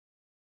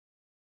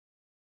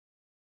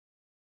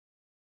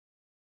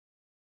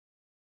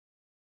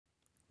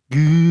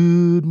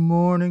Good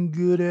morning,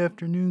 good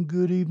afternoon,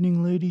 good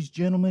evening, ladies,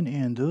 gentlemen,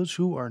 and those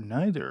who are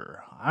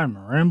neither. I'm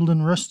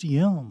Ramblin' Rusty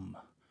Elm,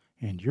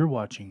 and you're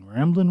watching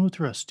Ramblin' with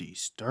Rusty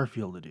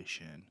Starfield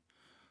Edition.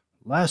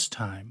 Last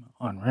time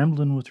on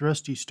Ramblin' with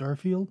Rusty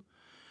Starfield,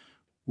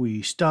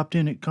 we stopped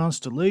in at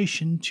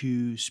Constellation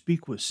to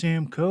speak with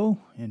Sam Coe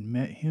and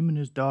met him and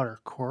his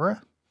daughter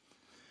Cora,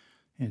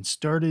 and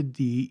started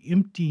the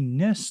Empty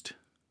Nest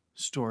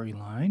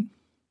storyline.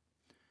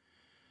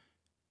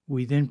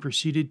 We then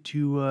proceeded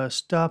to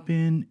stop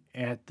in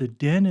at the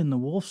Den in the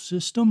Wolf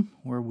System,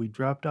 where we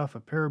dropped off a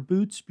pair of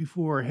boots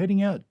before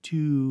heading out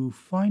to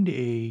find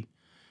a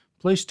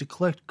place to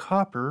collect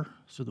copper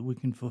so that we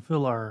can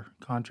fulfill our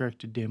contract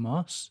to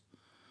Demos.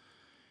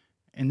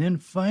 And then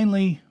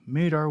finally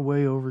made our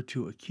way over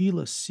to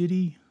Akila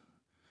City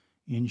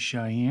in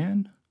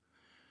Cheyenne,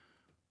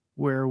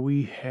 where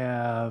we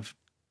have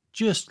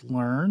just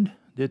learned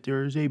that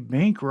there is a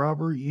bank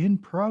robbery in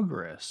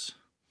progress.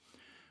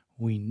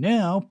 We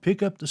now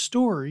pick up the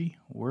story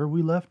where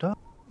we left off.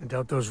 I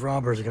doubt those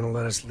robbers are going to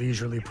let us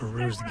leisurely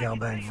peruse the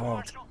GalBank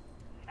vault.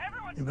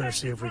 We better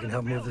see if we can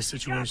help move the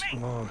situation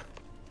along.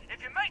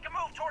 If you make a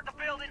move toward the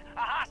building, a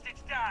hostage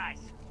dies.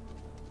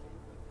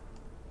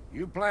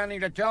 You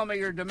planning to tell me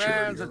your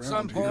demands at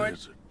some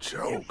point?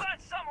 You find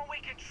someone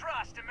we can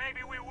trust, and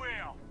maybe we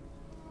will.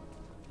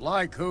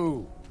 Like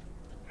who?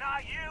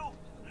 Not you,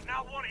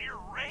 not one of your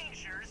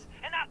rangers,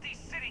 and not these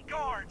city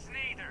guards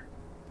neither.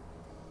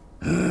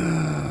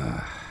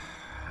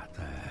 What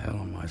the hell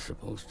am I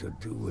supposed to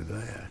do with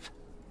that?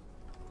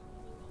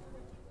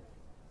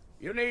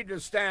 You need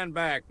to stand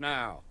back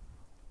now.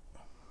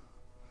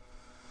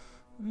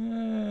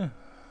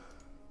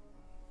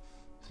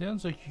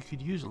 Sounds like you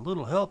could use a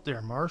little help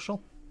there,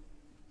 Marshal.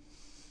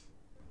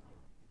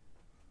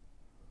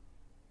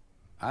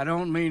 I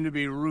don't mean to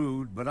be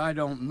rude, but I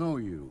don't know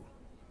you.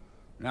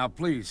 Now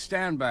please,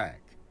 stand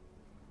back.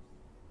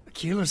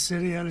 Akila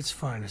City at its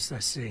finest, I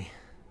see.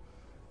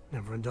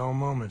 Never a dull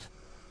moment.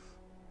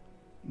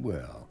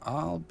 Well,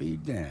 I'll be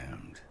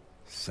damned.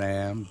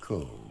 Sam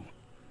Coe.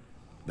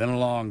 Been a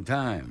long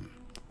time.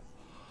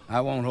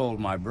 I won't hold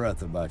my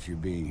breath about you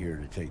being here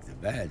to take the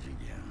badge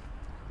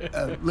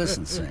again.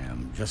 Listen,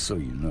 Sam, just so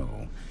you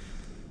know,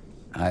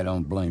 I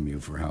don't blame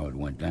you for how it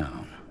went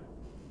down.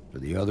 For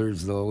the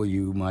others, though,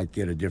 you might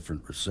get a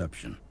different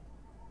reception.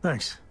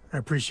 Thanks. I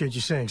appreciate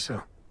you saying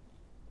so.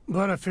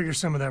 But I figure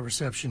some of that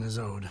reception is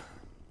owed.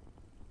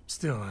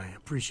 Still, I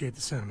appreciate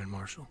the sentiment,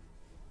 Marshal.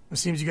 It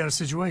seems you got a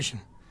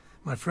situation.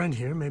 My friend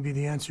here may be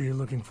the answer you're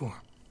looking for.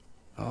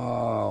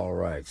 All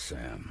right,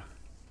 Sam.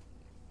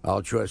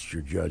 I'll trust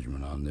your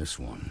judgment on this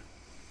one.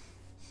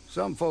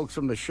 Some folks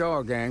from the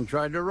Shaw gang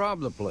tried to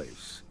rob the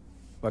place,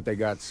 but they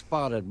got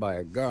spotted by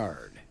a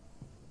guard.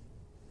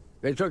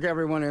 They took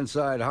everyone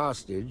inside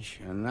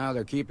hostage, and now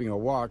they're keeping a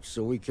watch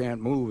so we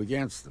can't move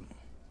against them.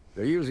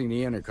 They're using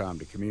the intercom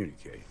to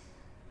communicate.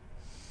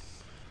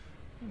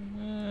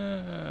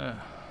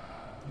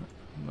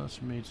 Must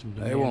have made some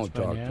demands. They won't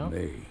by talk now. to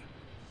me.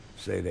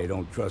 Say they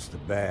don't trust the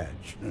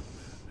badge.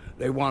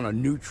 They want a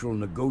neutral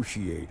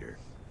negotiator.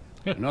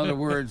 In other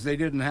words, they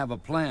didn't have a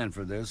plan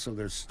for this, so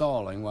they're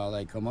stalling while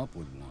they come up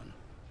with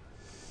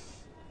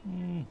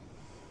one.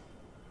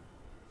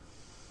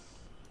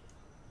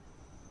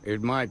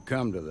 It might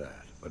come to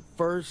that, but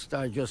first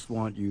I just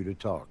want you to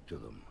talk to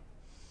them.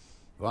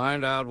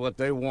 Find out what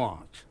they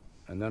want,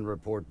 and then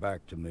report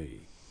back to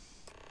me.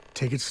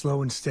 Take it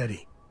slow and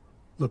steady.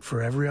 Look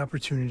for every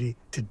opportunity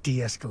to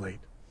de-escalate.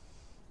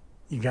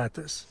 You got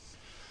this.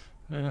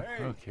 Hey,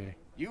 Okay.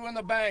 you in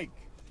the bank.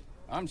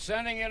 I'm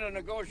sending in a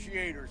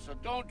negotiator, so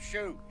don't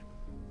shoot.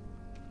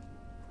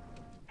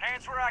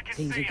 Hands where I can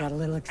Seems see you got a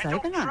little and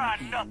excitement don't on try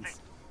your nothing.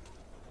 hands.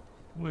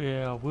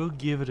 Well, we'll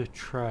give it a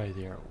try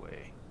their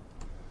way.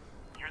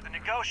 You're the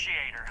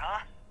negotiator,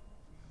 huh?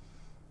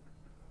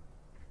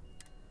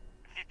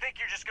 If you think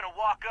you're just gonna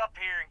walk up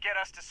here and get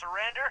us to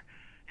surrender,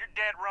 you're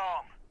dead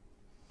wrong.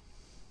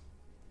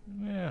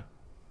 Yeah.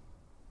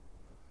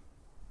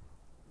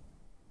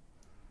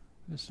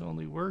 This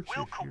only works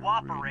We'll if you're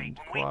cooperate willing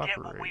to when we get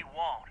what cooperate. we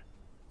want.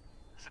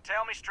 So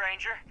tell me,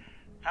 stranger,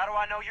 how do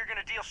I know you're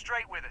gonna deal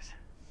straight with us?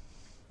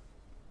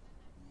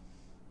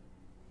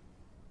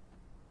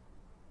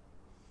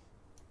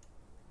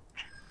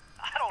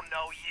 I don't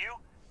know you,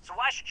 so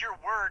why should your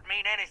word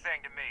mean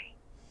anything to me?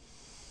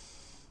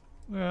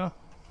 Well,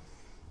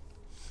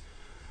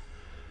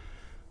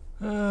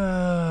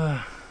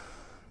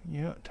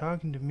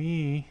 talking to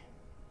me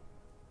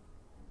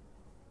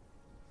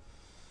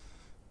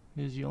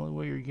is the only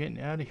way you're getting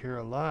out of here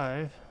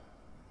alive.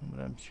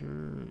 But I'm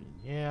sure,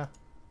 yeah.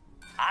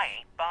 I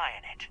ain't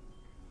buying it.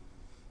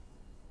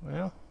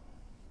 Well,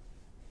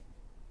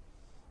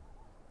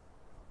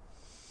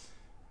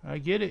 I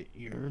get it.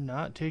 You're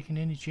not taking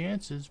any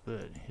chances,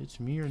 but it's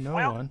me or no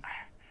Well, one.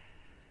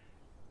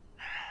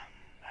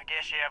 I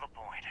guess you have a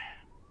point.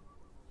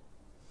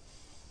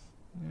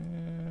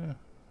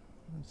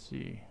 Let's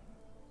see.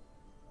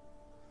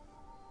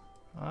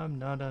 I'm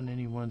not on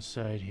anyone's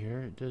side here.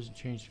 It doesn't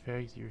change the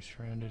fact that you're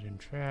surrounded and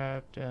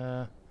trapped.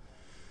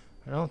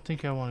 I don't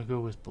think I want to go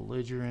with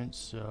belligerent,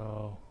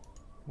 so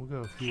we'll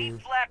go here.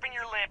 Keep flapping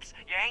your lips.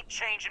 You ain't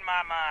changing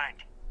my mind.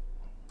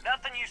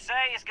 Nothing you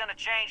say is gonna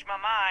change my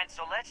mind,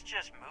 so let's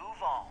just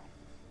move on.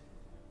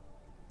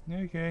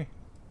 Okay.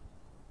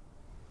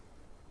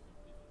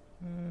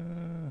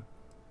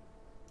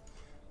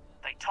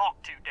 They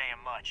talk too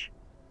damn much.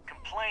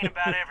 Complain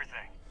about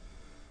everything.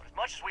 But as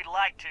much as we'd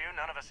like to,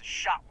 none of us has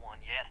shot one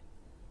yet.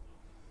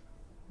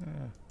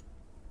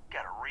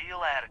 Got a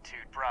real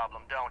attitude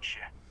problem, don't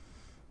you?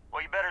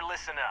 Well, you better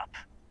listen up.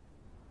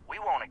 We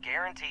want to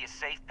guarantee a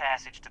safe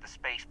passage to the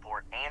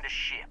spaceport and a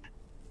ship.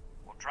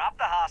 We'll drop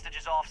the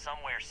hostages off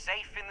somewhere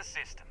safe in the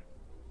system.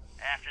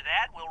 After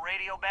that, we'll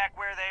radio back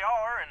where they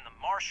are, and the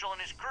Marshal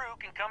and his crew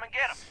can come and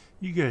get them.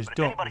 You guys But if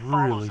don't anybody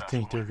follows really us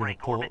think when they're we going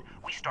to break orbit,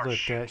 let we start that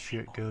shooting shit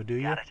people. go, do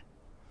you? Got it?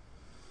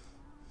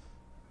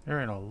 There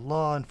ain't a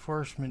law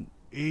enforcement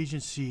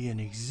agency in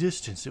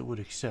existence that would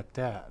accept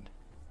that.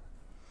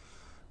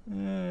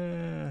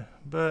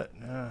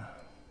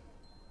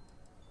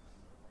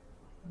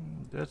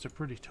 That's a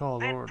pretty tall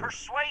Then order.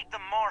 persuade the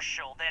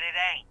Marshal that it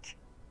ain't.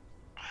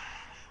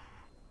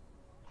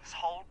 This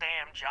whole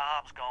damn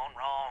job's gone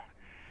wrong.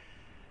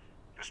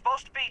 It was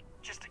supposed to be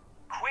just a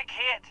quick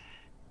hit.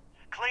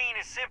 Clean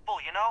and simple,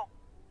 you know?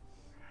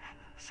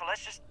 So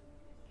let's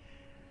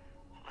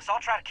all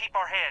try to keep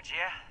our heads,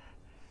 yeah?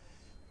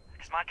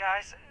 Because my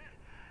guys,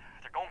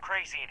 they're going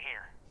crazy in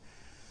here.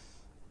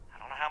 I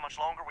don't know how much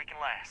longer we can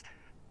last.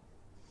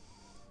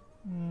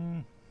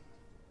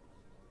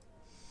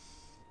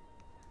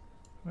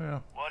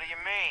 Well, What do you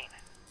mean?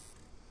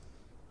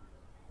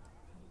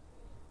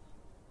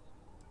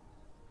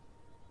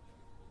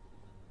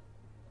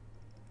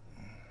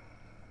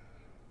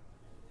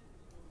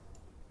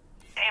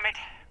 Damn it.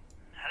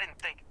 I didn't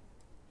think.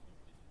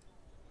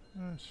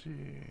 let's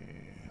see.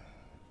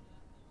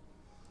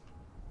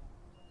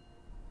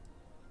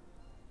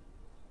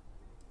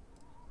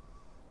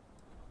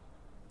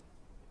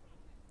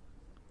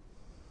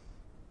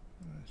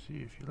 Let's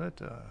see if you let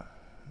the...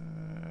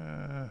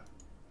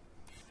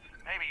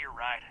 Maybe you're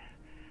right.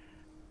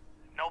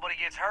 If nobody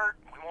gets hurt,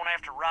 we won't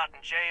have to rot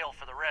in jail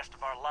for the rest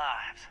of our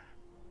lives.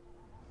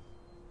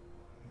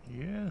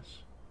 yes.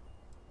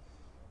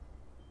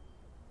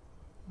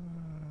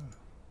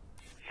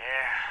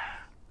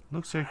 Yeah.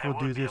 Looks like That we'll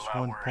do would be a this lot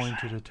one worse.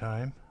 point at a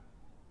time.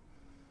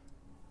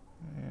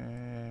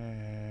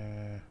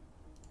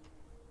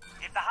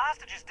 If the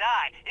hostages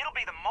die, it'll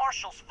be the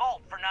Marshal's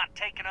fault for not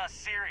taking us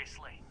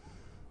seriously.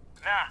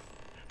 Nah,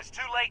 it's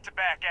too late to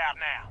back out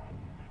now.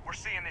 We're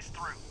seeing this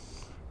through.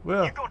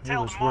 Well, You go it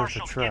tell was the worth a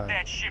Marshal to get try.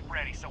 that ship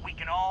ready so we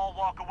can all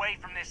walk away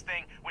from this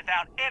thing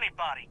without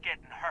anybody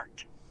getting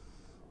hurt.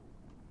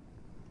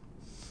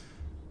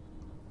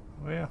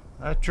 Well,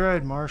 I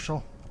tried,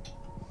 Marshal.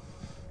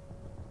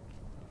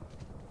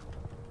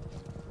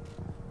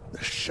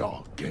 The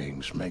Shaw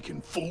gang's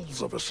making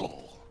fools of us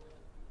all.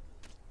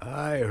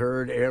 I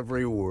heard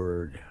every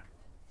word.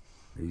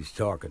 He's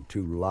talking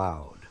too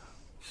loud.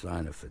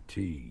 Sign of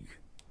fatigue.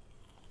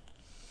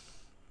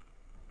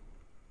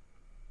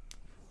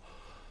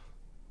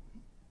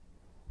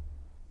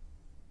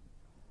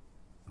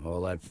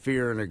 All that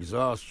fear and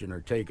exhaustion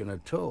are taking a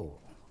toll.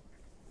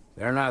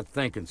 They're not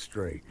thinking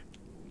straight.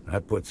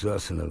 That puts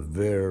us in a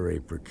very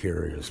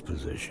precarious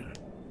position.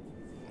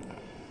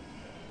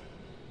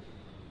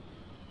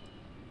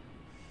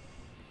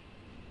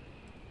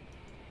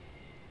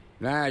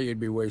 Now you'd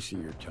be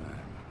wasting your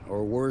time.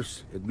 Or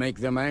worse, it'd make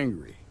them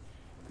angry.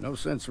 No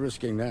sense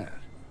risking that.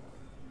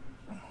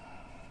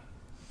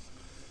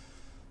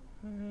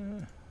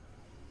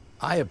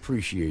 I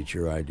appreciate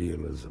your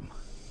idealism.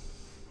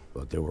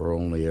 But there were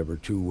only ever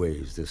two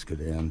ways this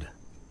could end.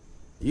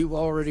 You've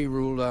already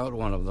ruled out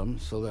one of them,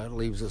 so that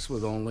leaves us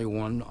with only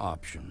one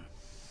option.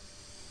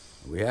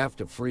 We have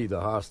to free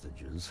the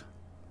hostages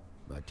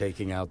by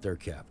taking out their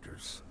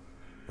captors.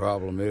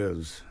 Problem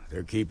is,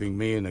 they're keeping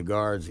me and the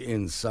guards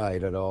in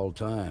sight at all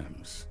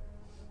times.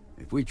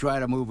 If we try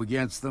to move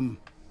against them,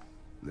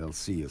 they'll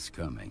see us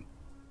coming.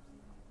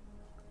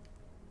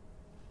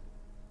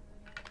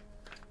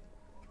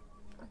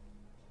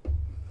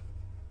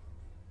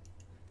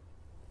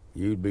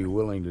 You'd be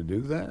willing to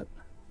do that?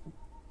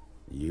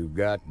 You've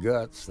got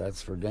guts,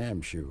 that's for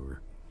damn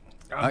sure.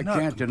 I I'm not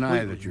can't deny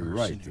completely that you're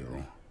right,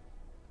 mercenary.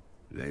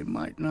 though. They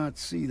might not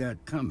see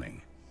that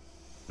coming.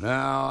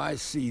 Now, I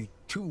see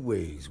two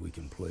ways we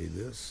can play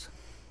this.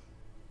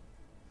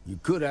 You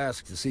could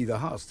ask to see the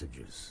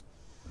hostages.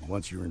 And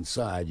once you're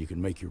inside, you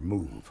can make your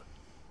move.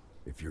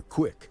 If you're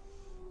quick,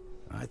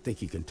 I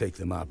think you can take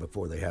them out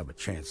before they have a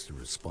chance to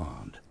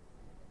respond.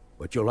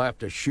 But you'll have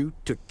to shoot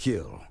to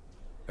kill.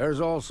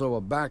 There's also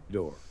a back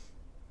door.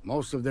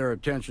 Most of their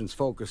attention's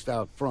focused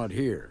out front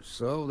here,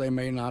 so they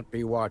may not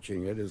be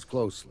watching it as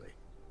closely.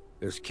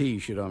 This key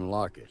should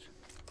unlock it.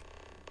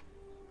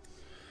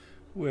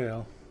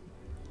 Well,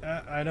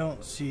 I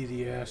don't see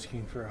the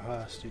asking for a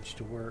hostage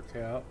to work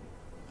out.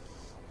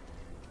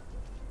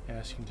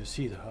 Asking to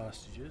see the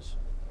hostages.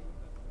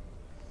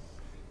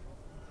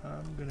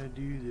 I'm gonna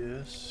do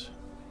this.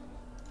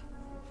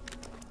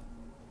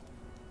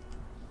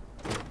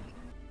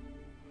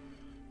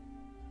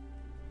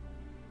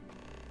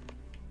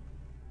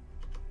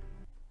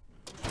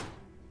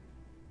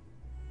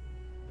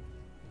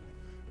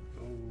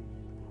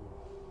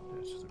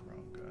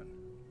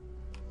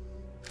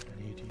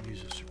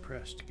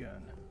 suppressed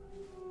gun.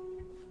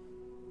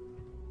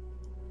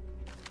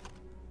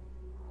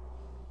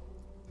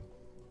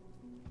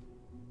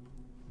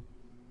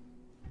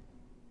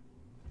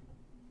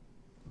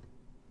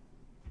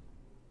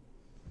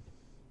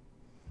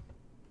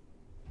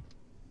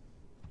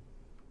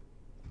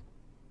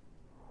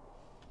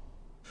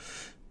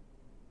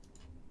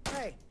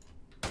 Hey,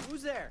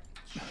 who's there?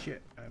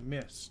 Shit, I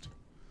missed.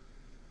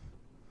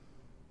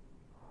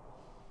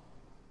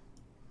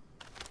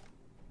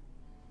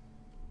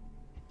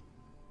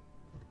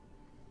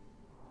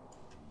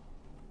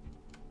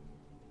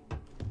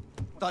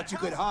 Thought you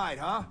could hide,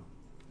 huh?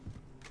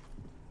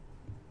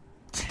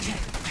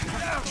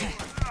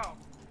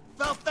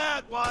 Felt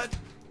that one!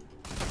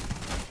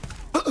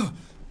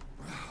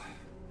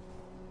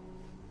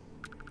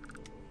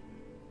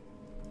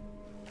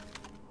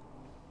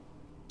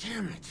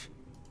 Damn it!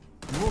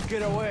 You won't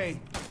get away.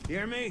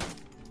 Hear me?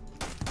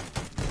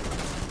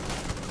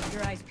 Keep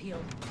your eyes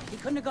peeled. He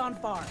couldn't have gone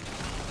far.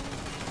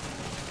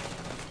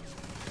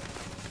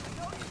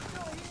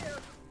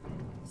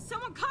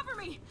 Someone cover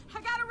me!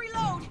 I gotta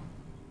reload!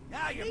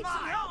 Now you're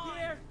mine!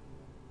 Here!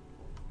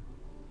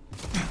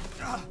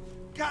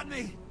 Got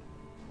me!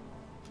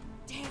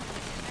 Damn,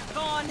 they're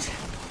gone!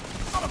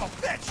 Son of a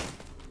bitch!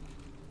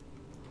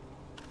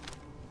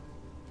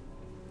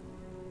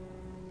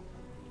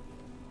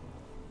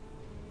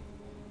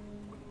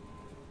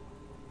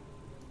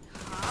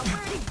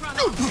 Where'd he run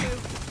off to?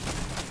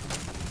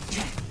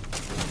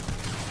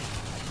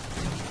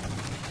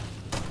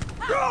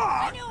 I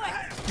knew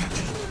it!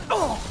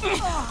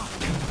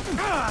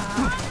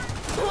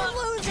 We're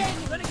losing!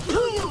 Gonna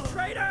kill you,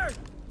 traitor!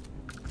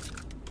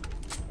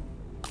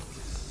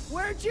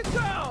 Where'd you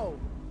go?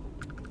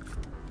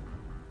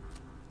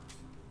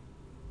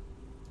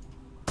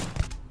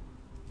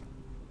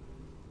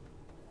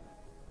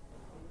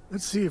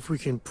 Let's see if we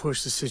can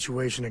push the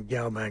situation at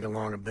GalBank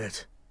along a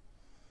bit.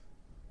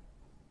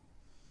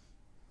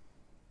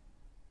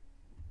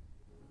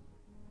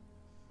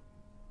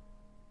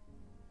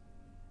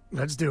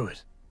 Let's do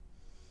it.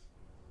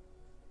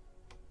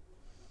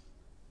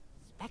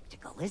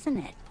 Spectacle, isn't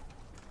it?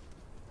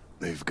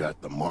 They've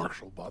got the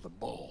marshal by the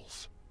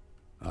balls.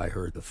 I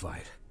heard the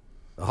fight.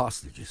 The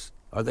hostages,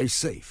 are they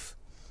safe?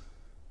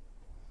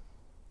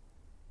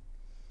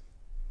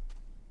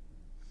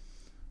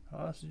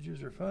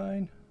 Hostages are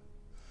fine.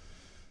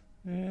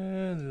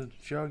 And the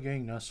Shaw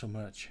gang, not so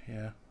much,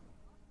 yeah.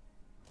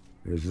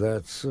 Is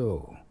that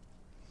so?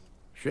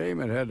 Shame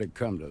it had to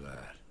come to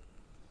that.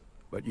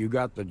 But you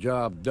got the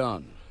job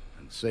done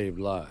and saved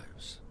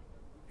lives.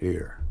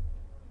 Here,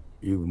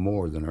 you've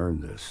more than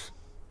earned this.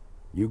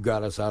 You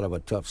got us out of a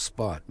tough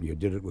spot, and you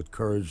did it with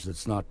courage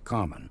that's not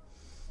common.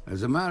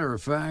 As a matter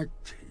of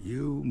fact,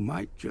 you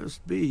might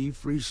just be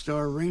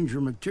Freestar Ranger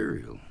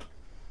material.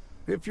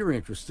 If you're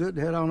interested,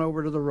 head on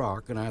over to the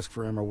Rock and ask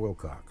for Emma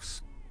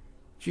Wilcox.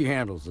 She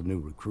handles the new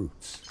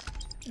recruits.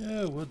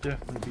 Yeah, we'll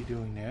definitely be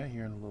doing that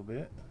here in a little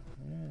bit.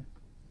 Yeah.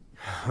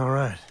 All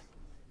right.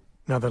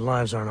 Now that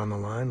lives aren't on the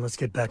line, let's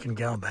get back in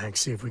GalBank,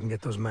 see if we can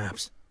get those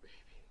maps.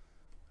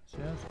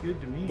 Sounds good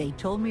to me. They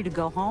told me to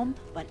go home,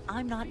 but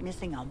I'm not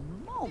missing a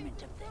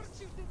moment of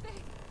this.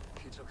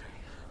 It's okay.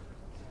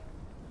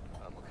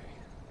 I'm okay.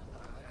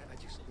 I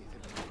just need to...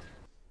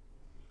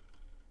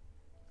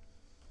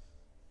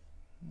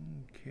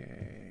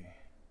 Okay.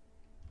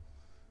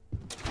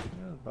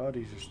 Yeah, the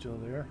bodies are still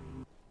there.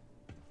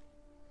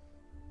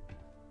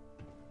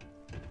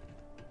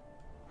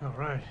 All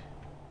right.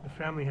 The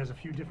family has a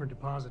few different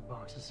deposit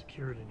boxes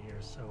secured in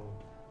here, so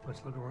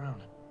let's look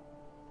around.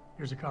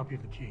 Here's a copy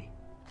of the key.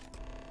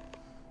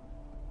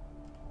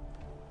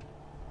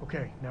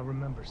 Okay, now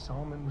remember,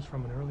 Solomon was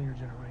from an earlier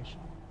generation,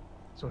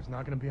 so it's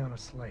not going to be on a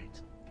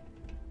slate.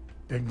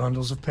 Big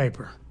bundles of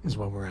paper is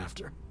what we're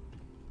after.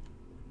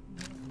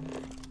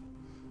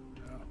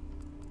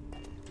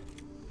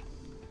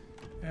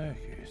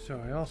 Okay, so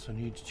I also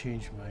need to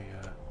change my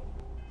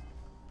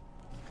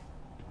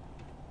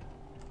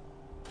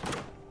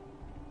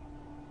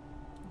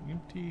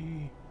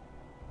empty.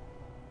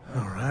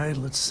 All right,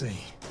 let's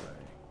see.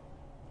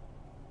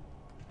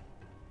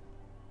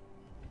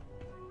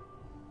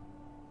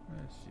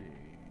 Let's see.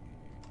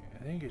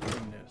 I think it's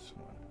in this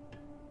one.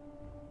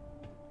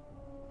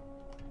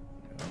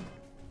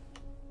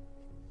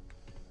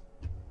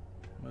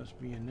 No. Must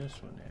be in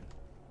this one then.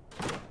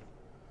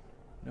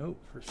 Nope,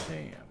 for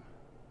Sam.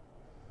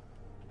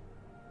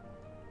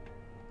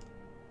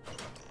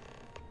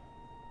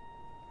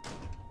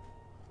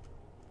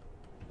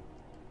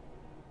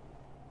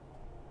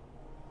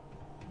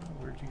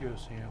 Where'd you go,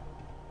 Sam?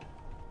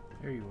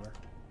 There you are.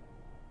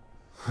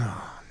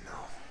 Oh, no.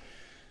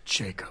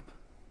 Jacob.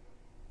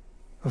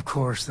 Of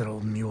course that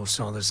old mule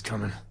saw this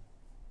coming.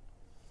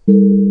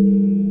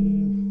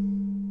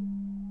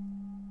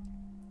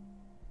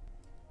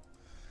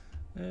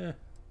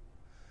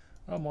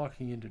 I'm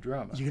walking into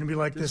drama. You gonna be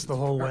like this the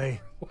whole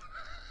way?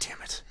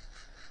 Damn it.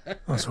 I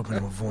was hoping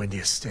to avoid the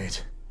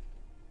estate.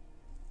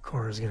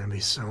 Cora's gonna be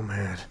so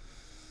mad.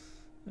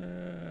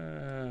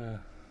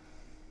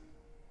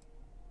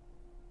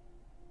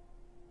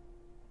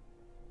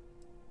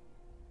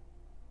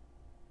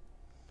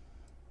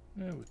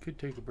 we could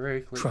take a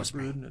break. Let Trust it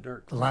me, brood in the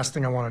dark. the last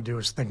thing I want to do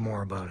is think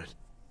more about it.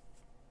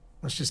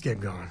 Let's just get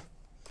going.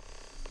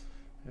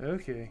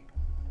 Okay,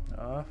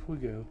 off we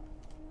go.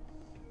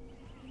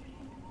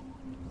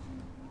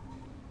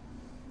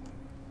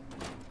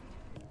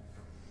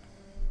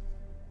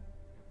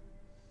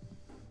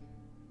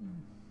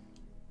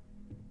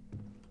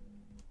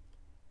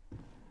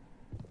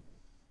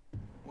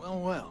 Well,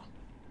 well.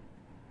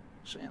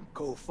 Sam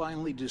Coe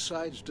finally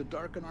decides to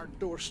darken our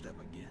doorstep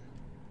again.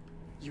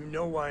 You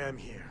know why I'm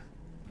here.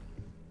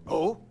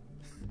 Oh?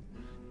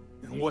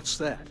 And what's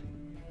that?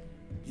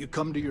 You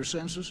come to your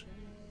senses?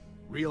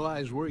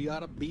 Realize where you ought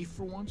to be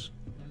for once?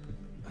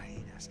 I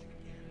ain't asking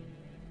again.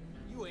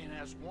 You ain't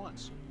asked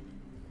once.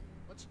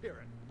 Let's hear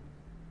it.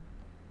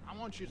 I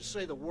want you to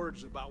say the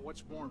words about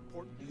what's more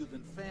important to you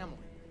than family.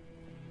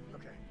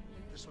 Okay,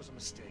 this was a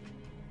mistake.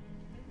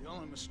 The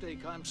only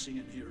mistake I'm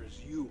seeing here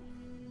is you.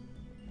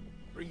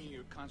 Bringing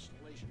your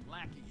Constellation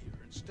lackey here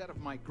instead of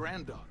my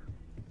granddaughter.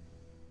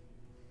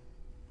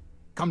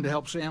 Come to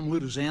help Sam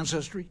loot his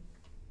ancestry?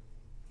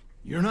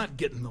 You're not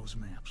getting those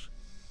maps.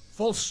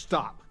 Full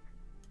stop.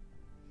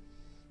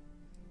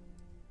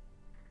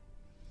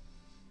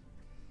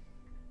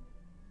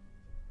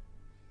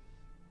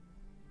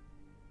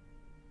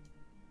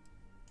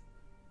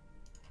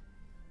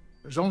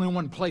 There's only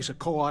one place a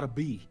Coe ought to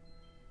be.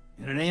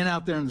 And it ain't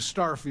out there in the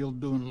Starfield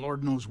doing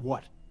Lord knows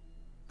what.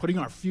 Putting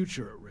our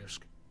future at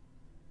risk.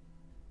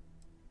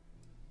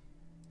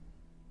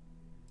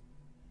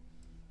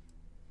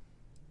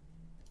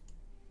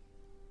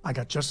 I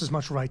got just as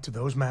much right to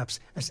those maps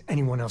as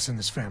anyone else in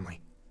this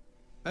family.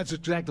 That's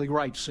exactly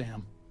right,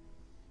 Sam.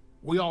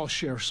 We all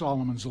share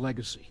Solomon's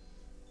legacy.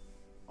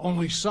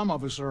 Only some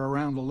of us are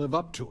around to live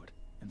up to it,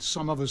 and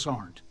some of us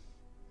aren't.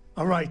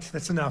 All right,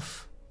 that's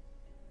enough.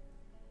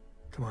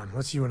 Come on,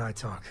 let's you and I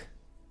talk.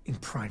 In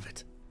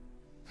private.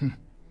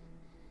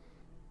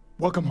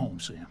 Welcome home,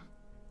 Sam.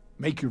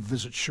 Make your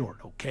visit short,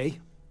 okay?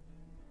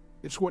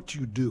 It's what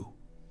you do.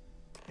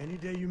 Any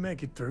day you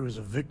make it through is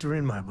a victory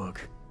in my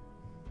book.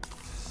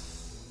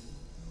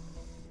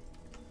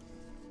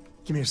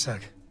 Give me a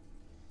sec.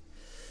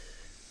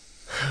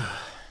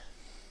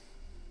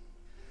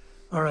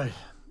 All right,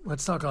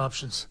 let's talk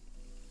options.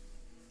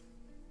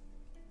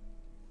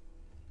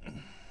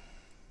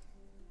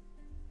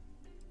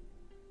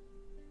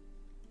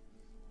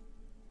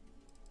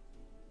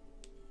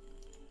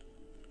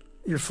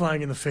 You're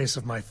flying in the face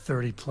of my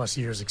 30-plus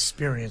years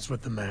experience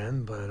with the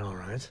man, but all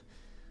right.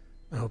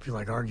 I hope you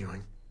like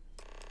arguing.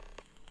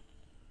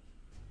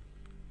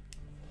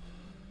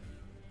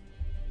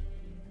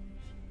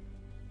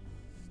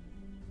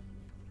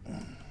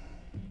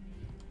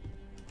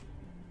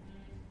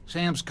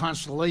 Sam's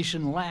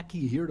Constellation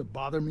lackey here to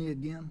bother me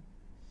again?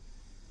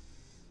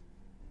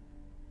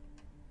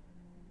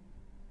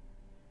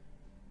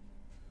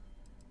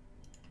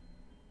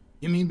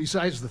 You mean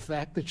besides the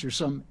fact that you're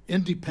some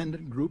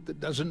independent group that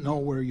doesn't know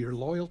where your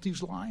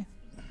loyalties lie?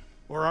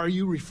 Or are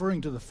you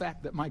referring to the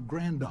fact that my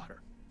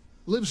granddaughter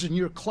lives in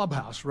your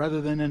clubhouse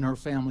rather than in her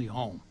family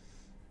home?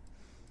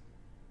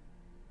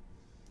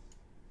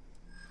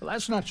 Well,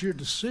 that's not your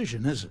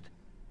decision, is it?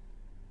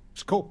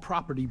 It's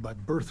co-property by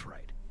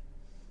birthright.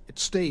 It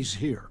stays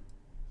here.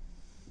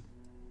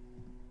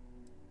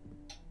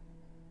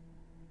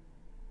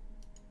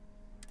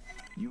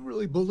 You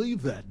really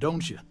believe that,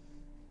 don't you?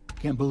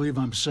 Can't believe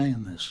I'm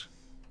saying this.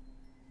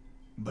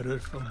 But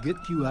if it'll get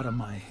you out of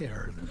my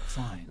hair, then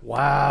fine.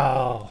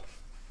 Wow.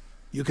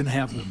 You can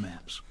have the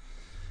maps.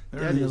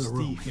 They're That in the is other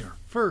room the here.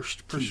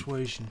 first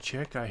persuasion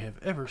check I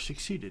have ever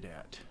succeeded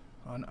at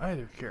on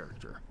either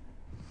character.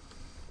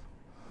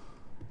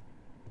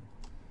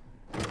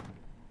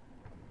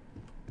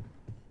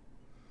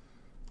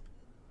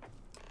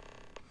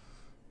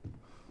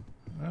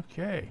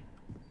 Okay.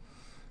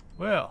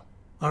 Well.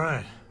 All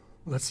right,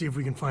 let's see if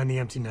we can find the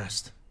empty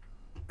nest.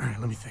 All right,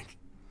 let me think.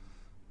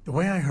 The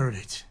way I heard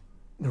it,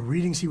 the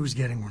readings he was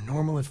getting were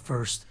normal at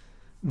first,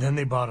 then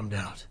they bottomed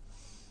out.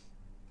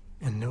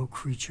 And no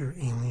creature,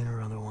 alien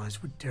or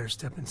otherwise, would dare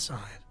step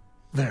inside.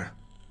 There.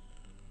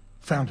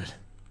 Found it.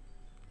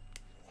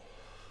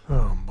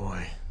 Oh,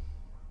 boy.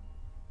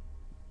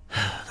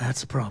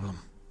 That's a problem.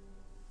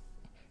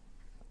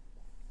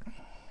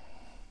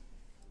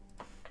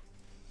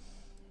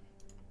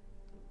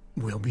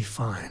 We'll be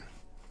fine.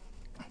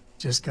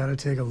 Just gotta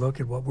take a look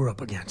at what we're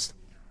up against.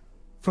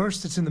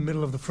 First, it's in the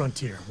middle of the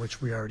frontier, which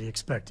we already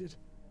expected.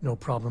 No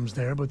problems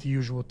there, but the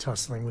usual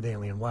tussling with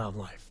alien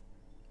wildlife.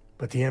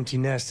 But the empty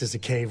nest is a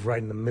cave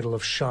right in the middle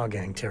of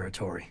Shawgang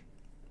territory.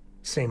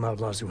 Same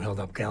outlaws who held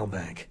up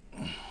GalBank.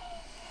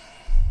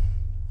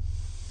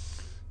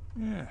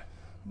 Yeah,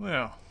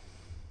 well.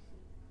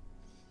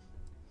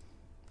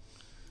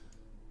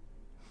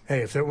 Hey,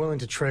 if they're willing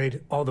to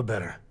trade, all the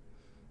better.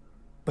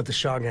 But the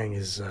Shawgang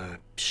is,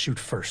 shoot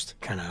first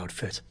kind of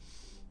outfit.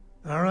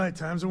 All right,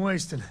 time's a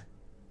wasting.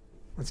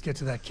 Let's get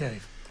to that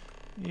cave.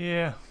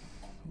 Yeah,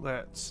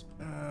 let's,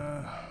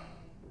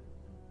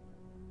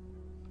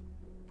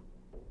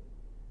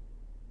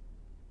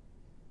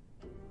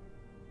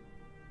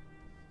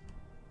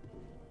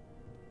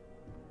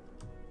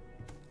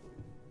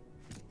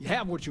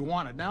 have what you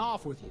wanted. Now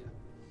off with you.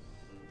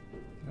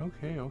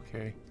 Okay,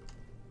 okay.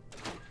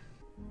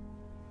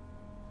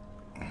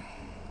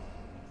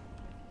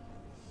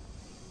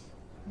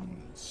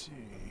 Let's see.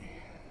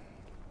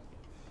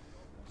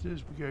 It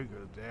says we gotta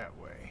go that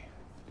way.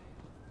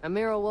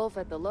 Amira Wolf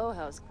at the Low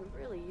House could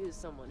really use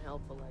someone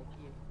helpful like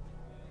you.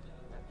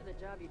 After the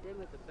job you did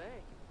with the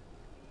bank.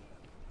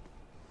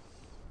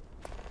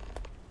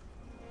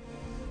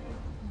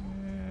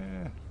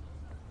 Yeah.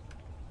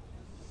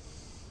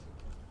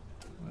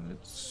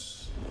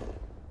 Let's...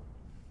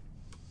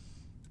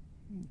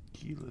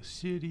 Akila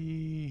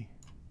City.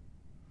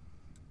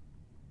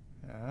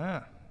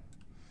 Ah.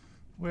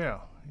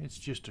 Well, it's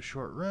just a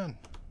short run.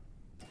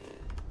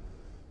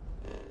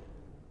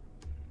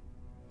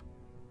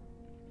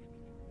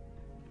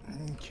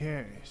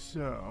 Okay,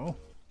 so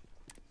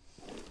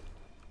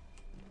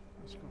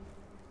let's go.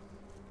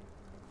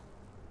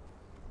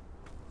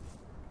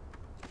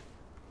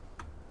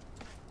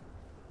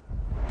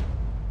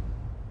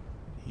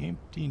 The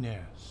empty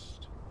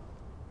nest.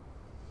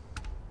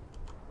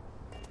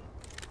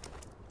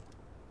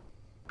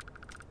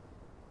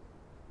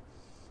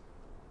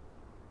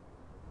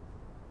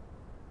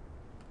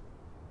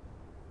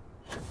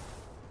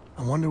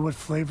 I wonder what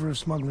flavor of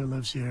smuggler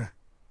lives here.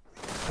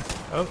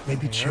 Oh,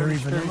 Maybe they cherry already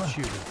started vanilla?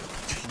 shooting.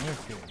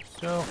 Okay,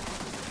 so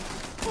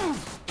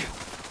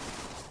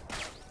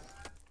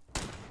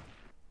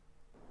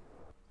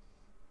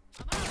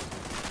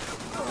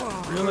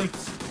really?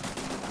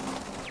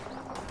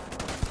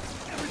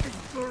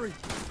 Everything's blurry.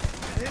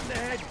 Hit in the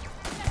head.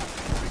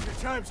 Your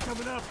time's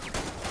coming up.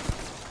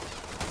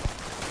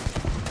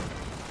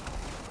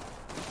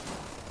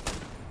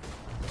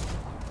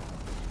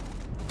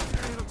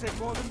 It'll take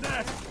more than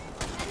that.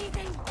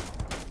 Anything.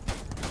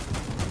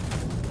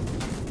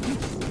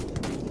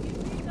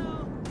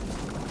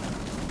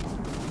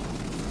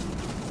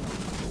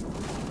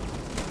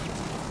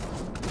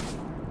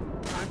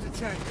 Time to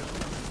tango.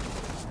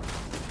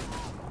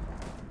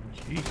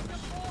 Jesus.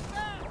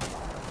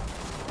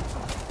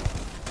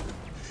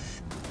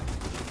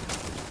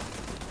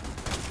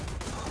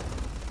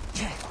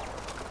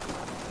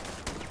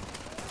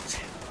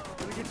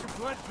 Gonna get your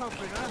blood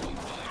pumping, huh?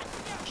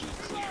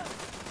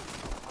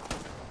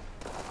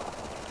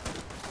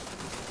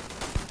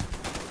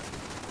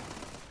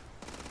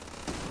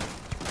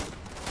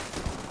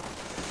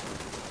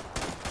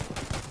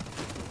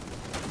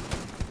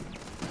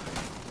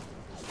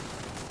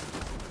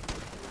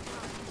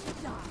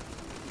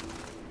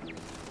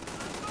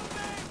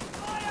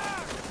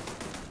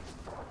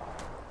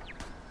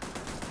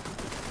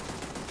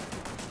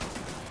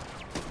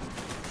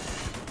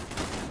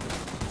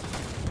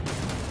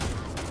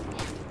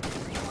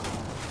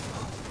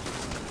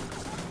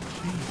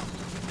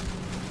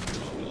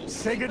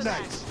 Say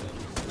goodnight.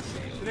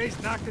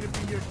 Today's not gonna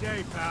be your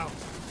day, pal.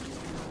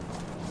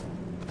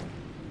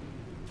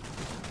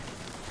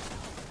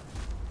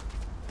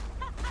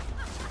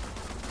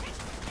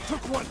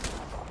 Took one.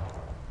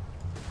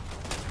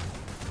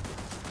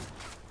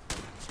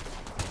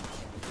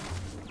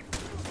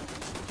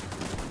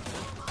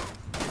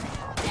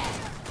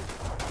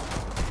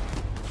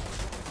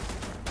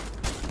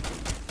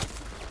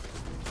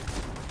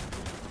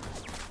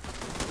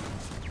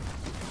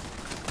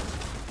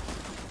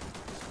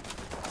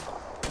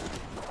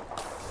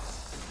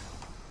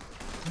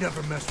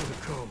 Never mess with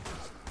a code.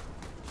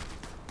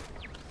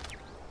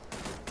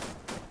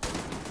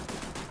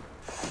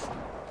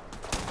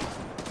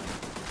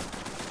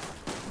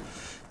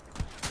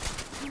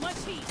 Too much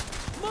heat.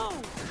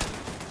 Move!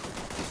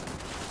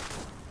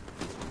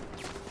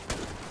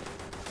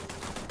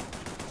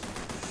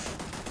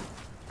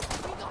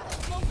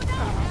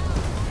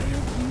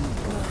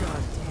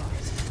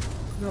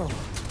 No.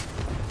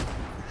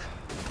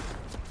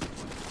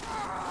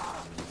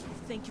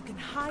 You think you can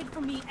hide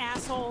from me,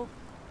 asshole?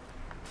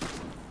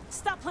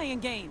 Stop playing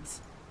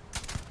games.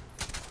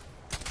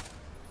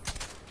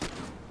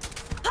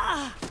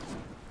 Ah!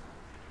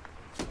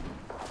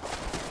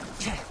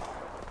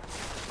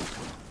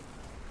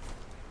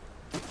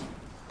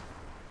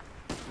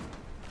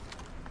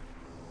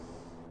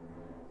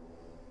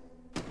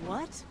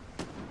 What?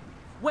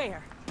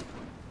 Where?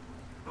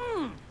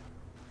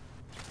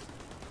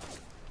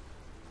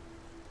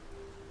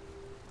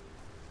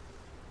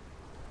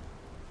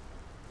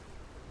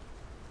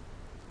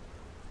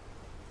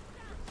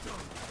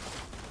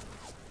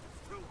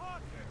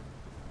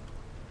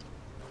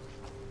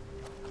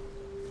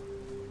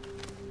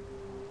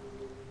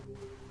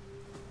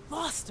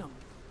 Lost him.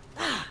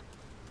 Ah.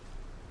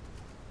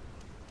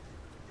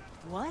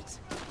 What?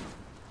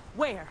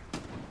 Where?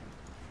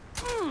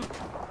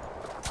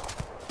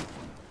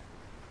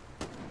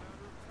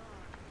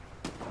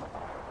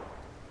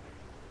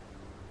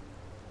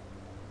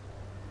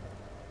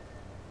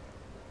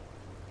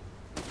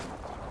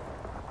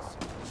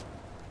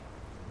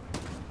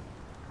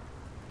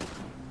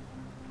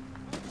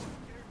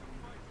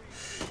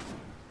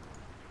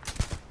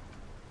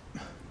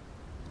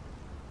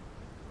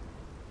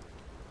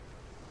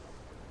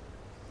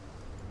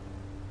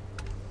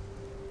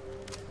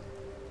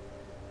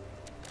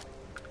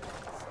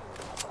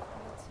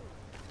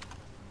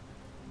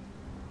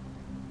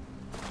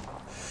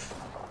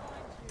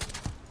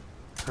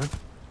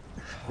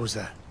 What was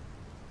that?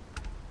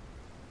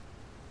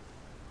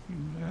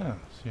 Yeah,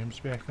 Sam's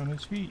back on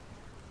his feet.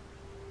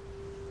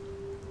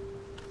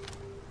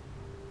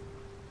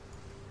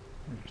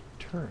 There's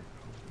a turret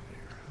over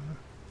there, huh?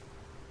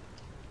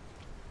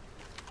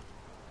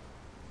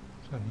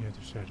 It's on the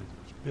other side of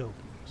those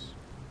buildings.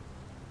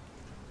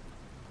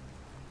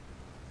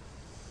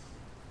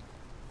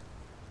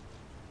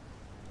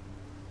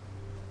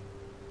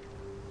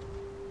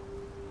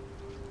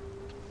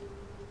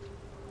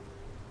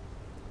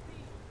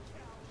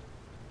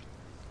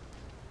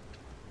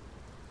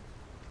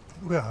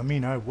 Well, I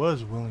mean, I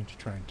was willing to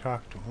try and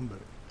talk to them, but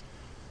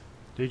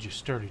they just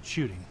started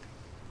shooting.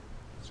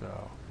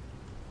 So...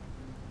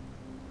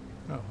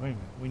 Oh, wait a minute.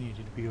 We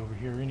needed to be over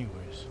here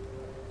anyways.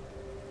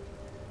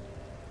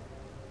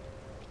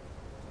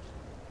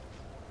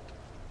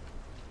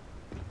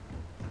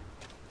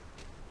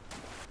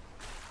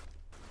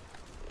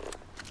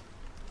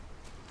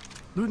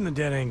 Looting the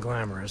dead ain't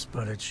glamorous,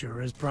 but it sure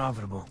is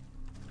profitable.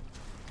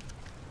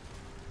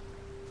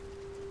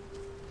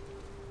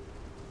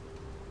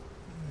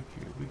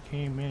 Okay, we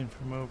came in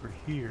from over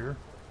here.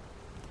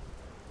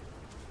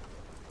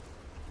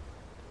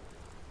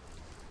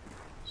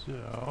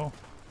 So...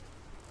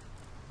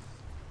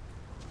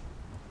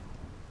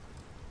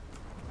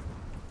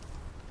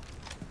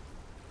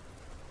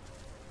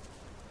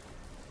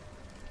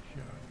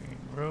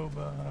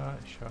 Robot,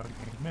 Shaw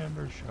Gang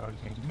member, Shaw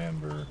Gang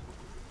member.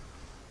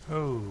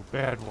 Oh,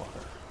 bad water.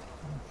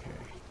 Okay.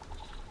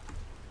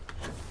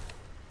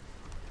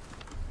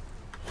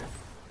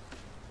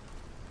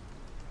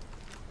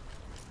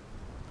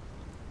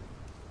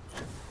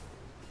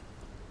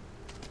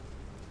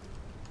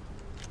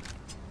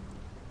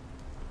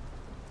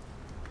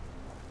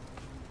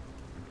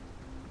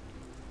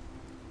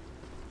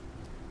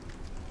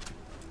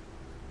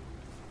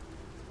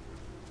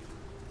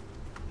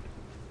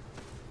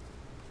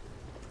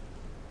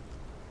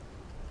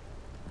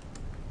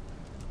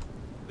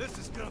 This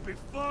is gonna be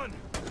fun!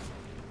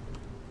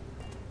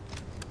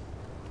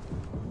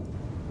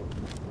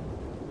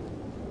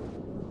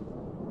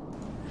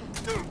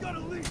 Dude, gotta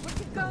leave!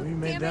 We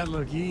made that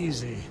look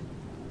easy.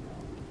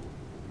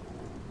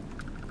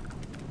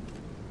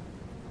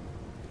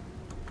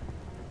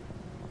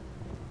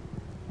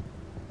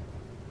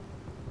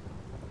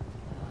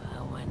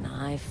 When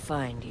I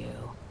find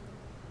you...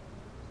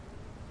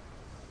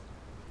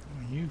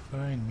 When you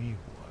find me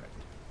what?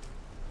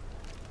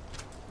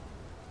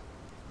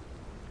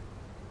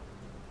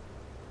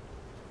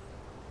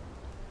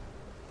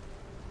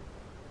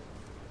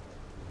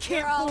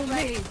 We're all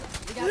ready.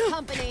 We got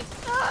company.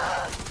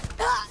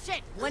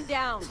 Shit, one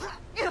down.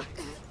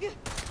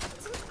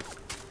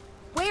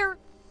 Where?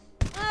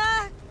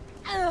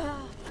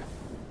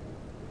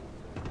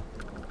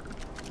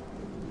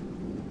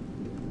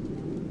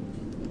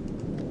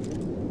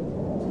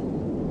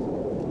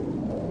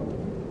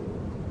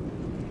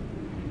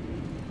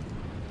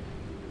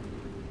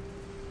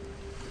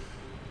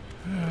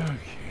 Okay.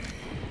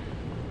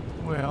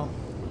 Well,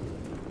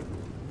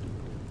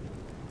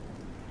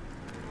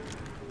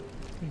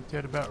 I think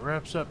that about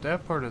wraps up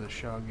that part of the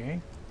Shaw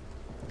Gang.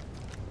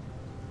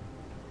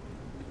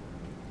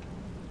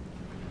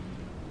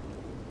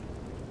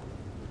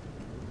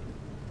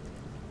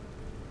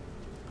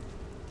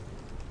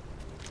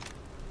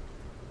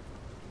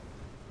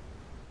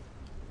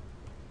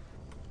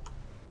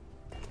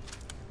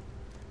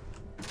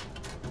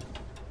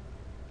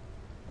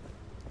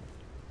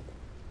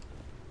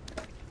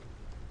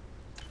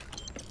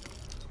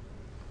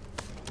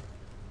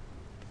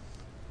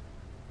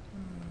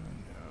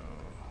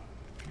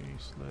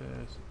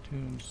 Caseless,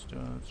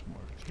 tombstones, more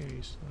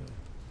caseless.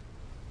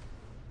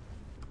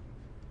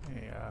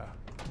 Hey,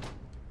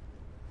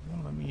 you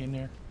wanna let me in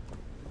there?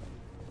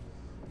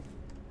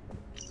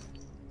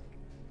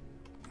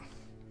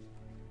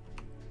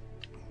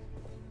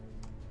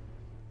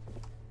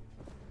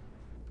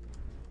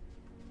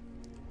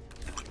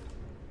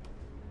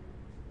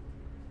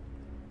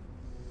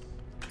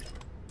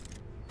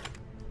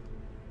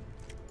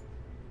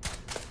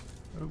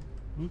 Oh,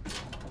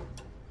 oops.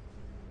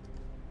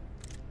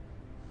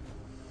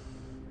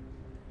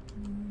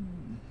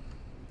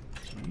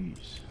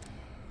 Jeez.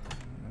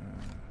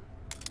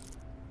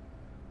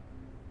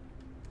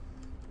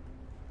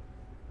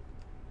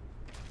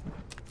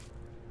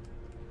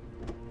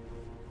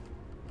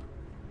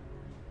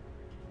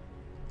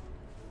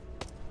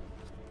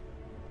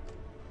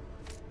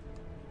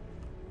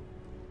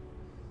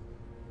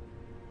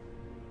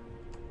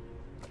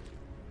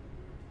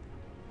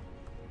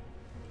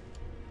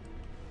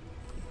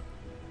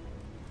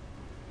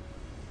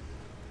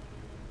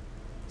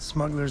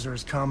 Smugglers are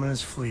as common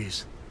as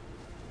fleas.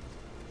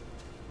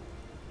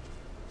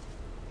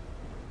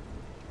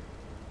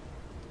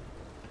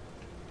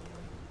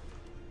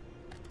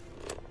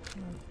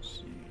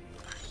 Let's see.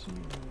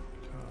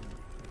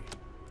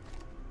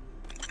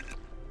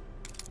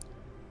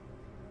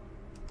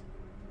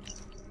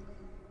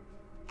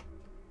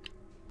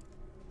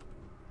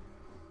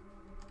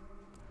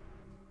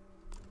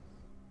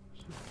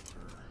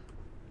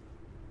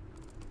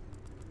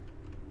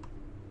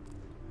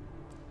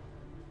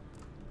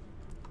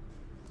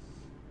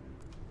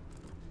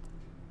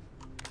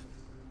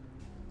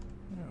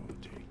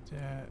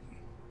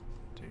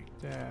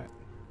 that.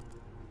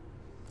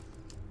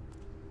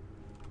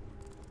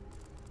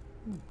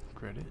 Ooh,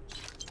 credits,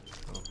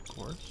 of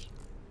course.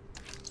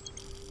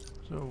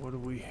 So what do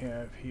we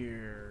have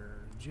here?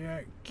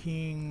 Jack,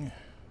 king,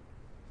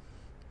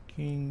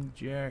 king,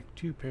 jack,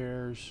 2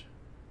 pairs.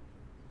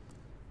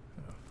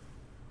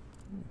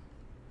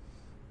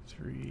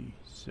 3,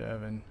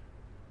 7.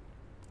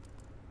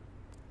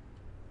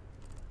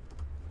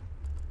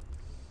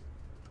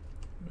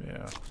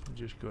 Yeah, we'll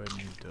just go ahead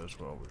and use those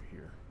while we're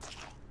here.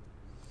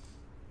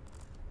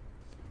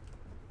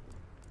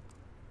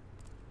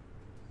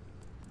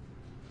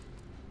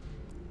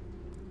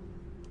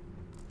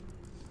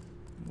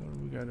 What do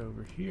we got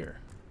over here?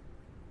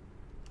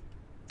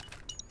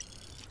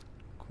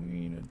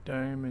 Queen of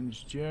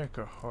diamonds, jack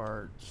of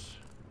hearts,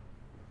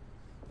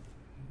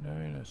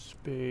 9 of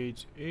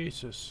spades,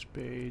 ace of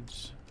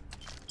spades.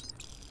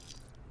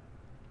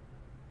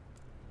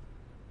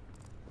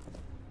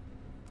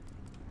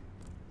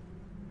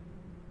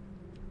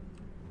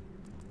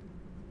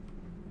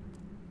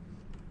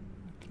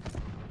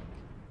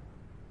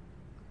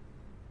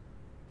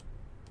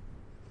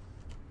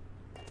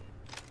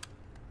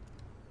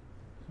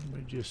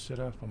 Somebody just set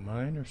off a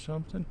mine or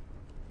something?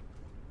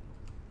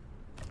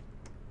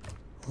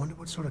 I wonder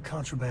what sort of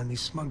contraband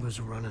these smugglers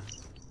are running.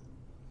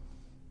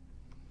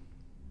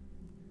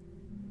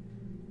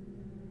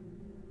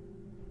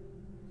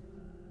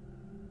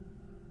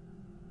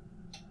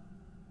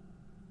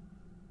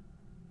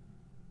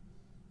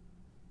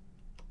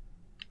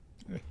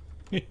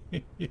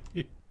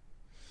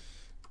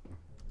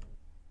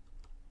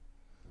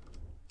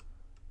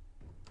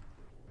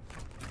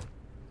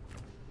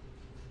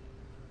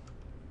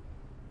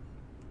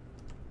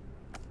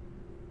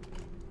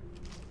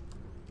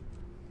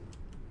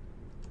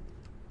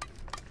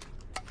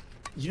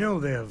 You know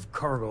they have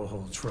cargo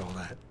holds for all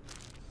that.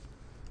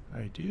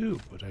 I do,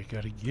 but I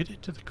gotta get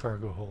it to the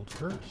cargo hold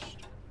first.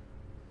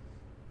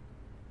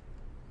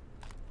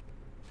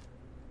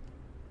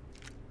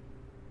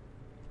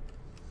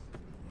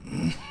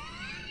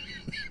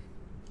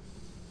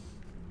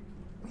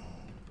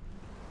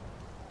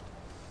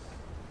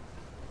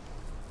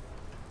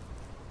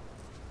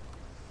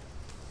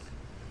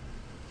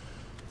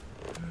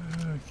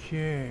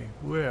 Okay,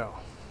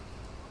 well.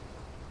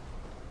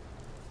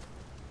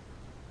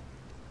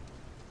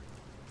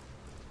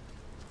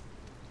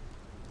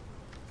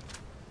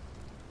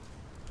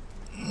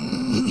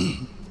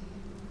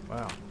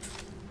 Wow,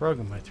 frog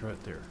in my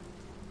throat there.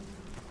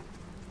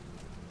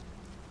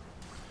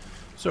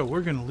 So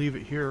we're going to leave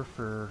it here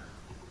for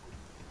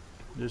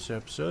this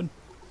episode.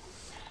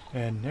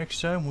 And next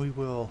time we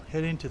will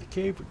head into the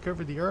cave,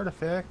 recover the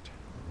artifact,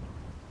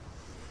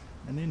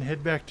 and then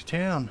head back to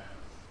town.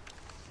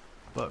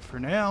 But for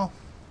now,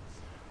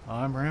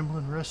 I'm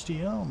Ramblin'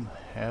 Rusty Elm.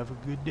 Have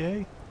a good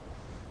day.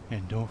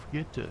 And don't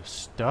forget to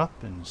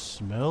stop and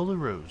smell the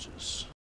roses.